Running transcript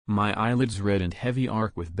My eyelids red and heavy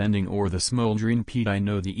arc with bending o'er the smouldering peat. I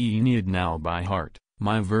know the Aeneid now by heart,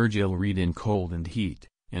 my Virgil read in cold and heat,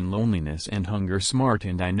 in loneliness and hunger smart.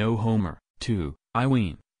 And I know Homer, too, I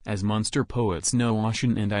ween, as Munster poets know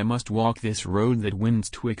Ossian. And I must walk this road that winds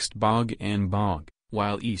twixt bog and bog,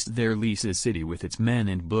 while east there leases city with its men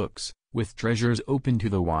and books, with treasures open to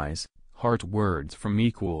the wise, heart words from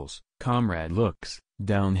equals, comrade looks.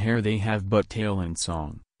 Down here they have but tale and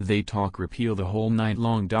song, they talk repeal the whole night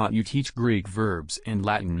long. You teach Greek verbs and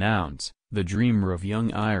Latin nouns, the dreamer of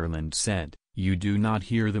young Ireland said. You do not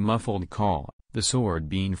hear the muffled call, the sword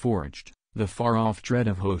being forged, the far-off tread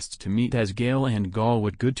of hosts to meet as Gael and Gaul.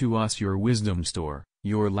 What good to us your wisdom store,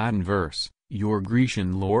 your Latin verse, your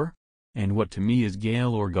Grecian lore? And what to me is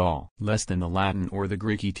Gael or Gaul? Less than the Latin or the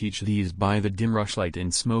Greek. Ye teach these by the dim rushlight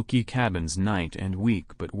in smoky cabins night and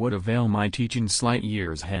week. But what avail my teaching slight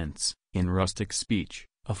years hence, in rustic speech,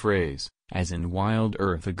 a phrase, as in wild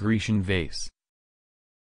earth a Grecian vase,